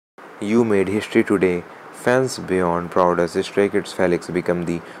You made history today. Fans beyond proud as Stray Kids Felix became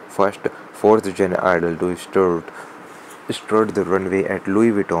the first fourth-gen idol to strut the runway at Louis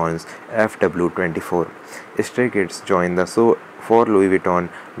Vuitton's FW24. Stray Kids joined the show for Louis Vuitton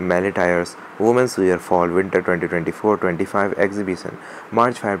Melatire's Women's Wear Fall Winter 2024-25 exhibition,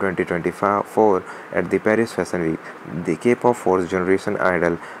 March 5, 2024 at the Paris Fashion Week. The K-pop fourth generation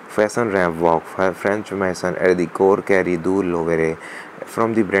idol fashion ramp walk French Mason at the Core Carrie du Louvre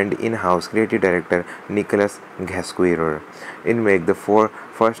from the brand in-house creative director Nicolas Gasquet. In Make the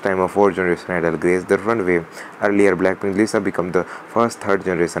first time a fourth generation idol graced the runway. Earlier, Blackpink Lisa became the first third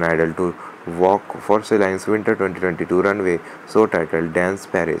generation idol to walk for Celine's Winter 2022 runway show titled Dance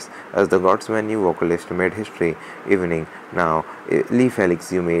Paris as the Godsman new vocalist made history evening. Now, Lee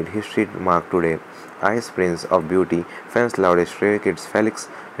Felix, you made history mark today. Ice Prince of Beauty, fans loved Stray Kids Felix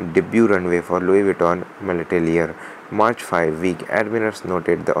debut runway for Louis Vuitton Melatier. March 5 week, admirers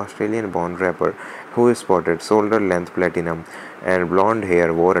noted the Australian-born rapper who spotted shoulder-length platinum and blonde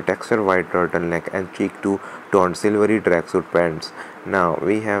hair wore a textured white turtleneck and cheek-toned silvery tracksuit pants. Now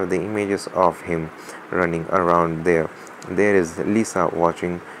we have the images of him running around there. There is Lisa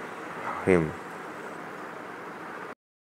watching him.